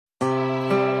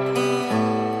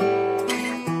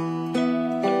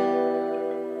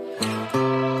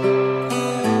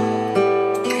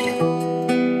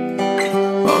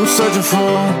looking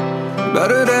for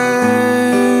better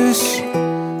days,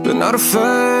 but not a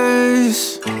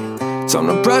phase. Time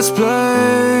to press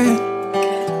play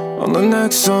on the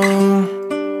next song.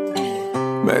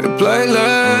 Made a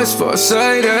playlist for a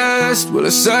sadist. Will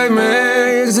it save me?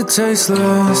 Is it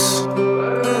tasteless?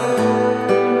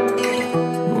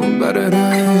 Better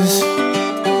days.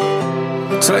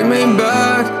 Take me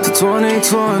back to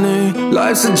 2020.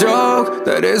 Life's a joke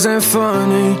that isn't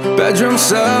funny. Bedroom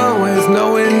cell with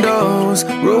no windows,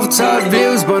 rooftop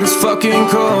views, but it's fucking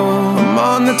cold. I'm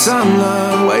on the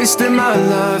timeline, wasting my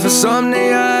life.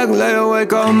 Insomniac, lay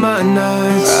awake all my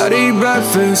nights. I'd eat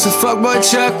breakfast, a fuckboy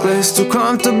checklist. Too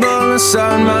comfortable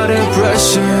inside my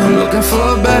depression. I'm looking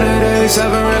for better days,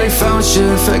 haven't really found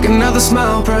shit. Fake another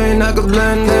smile, praying I could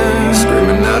blend in.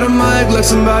 Screaming out a mic like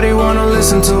somebody wanna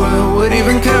listen to it. Would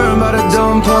even care about a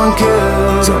dumb punk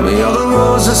kid. Tell me all the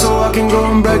rules just so I can go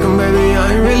and break them, baby.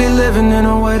 I ain't really living in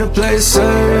a way to play it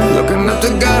safe. Looking up to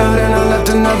God and I left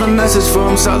another message for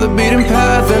him. Saw the beaten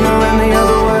path and I ran the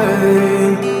other way.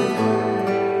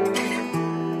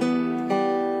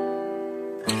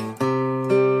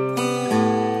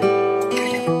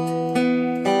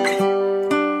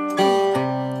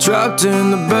 Trapped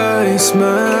in the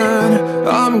basement,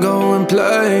 I'm going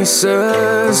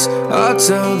places. I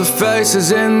tell the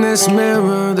faces in this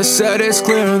mirror, they said it's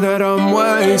clear that I'm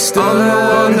wasted. I'm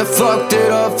the one that fucked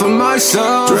it up for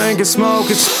myself. Drinking,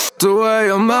 smoking, away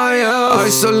on my own.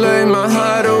 Isolate my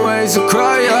hideaways and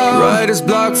cry out. Writer's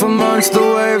block for months, the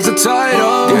waves are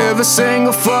tidal. Give a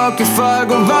single fuck if I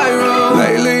go viral.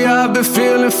 Lately I've been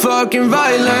feeling fucking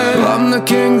violent. I'm the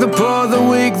king, the poor, the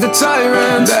weak, the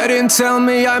tyrant. They didn't tell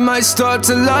me I might start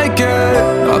to like it.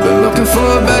 I've been looking for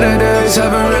better days,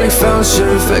 haven't really found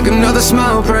shit. Fake another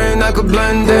smile, praying I could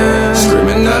blend in.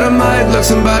 Screaming out a mic like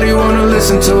somebody wanna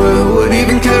listen to it. Who would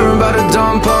even care about a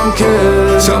dumb punk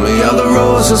kid? Tell me all the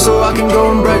rules just so I can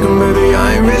go and break them, baby.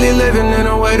 I ain't really living in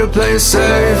a way to play it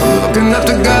safe. I'm looking up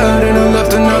to God and I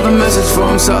left another message for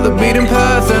him. Saw the beaten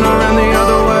path and I ran the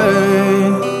other way.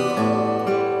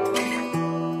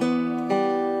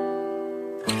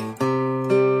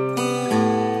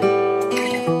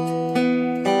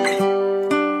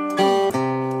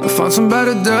 I found some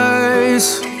better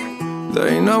days. They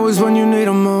ain't always when you need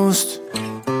them most.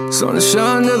 Sun is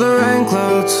shining to the rain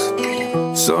clouds.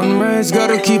 Sun rays,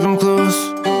 gotta keep them close.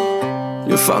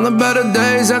 You'll find the better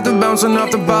days after bouncing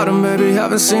off the bottom, baby.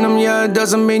 Haven't seen them yet,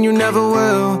 doesn't mean you never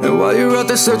will. And while you're out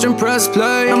there searching, press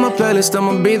play on my playlist.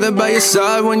 I'ma be there by your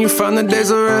side when you find the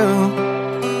days are real.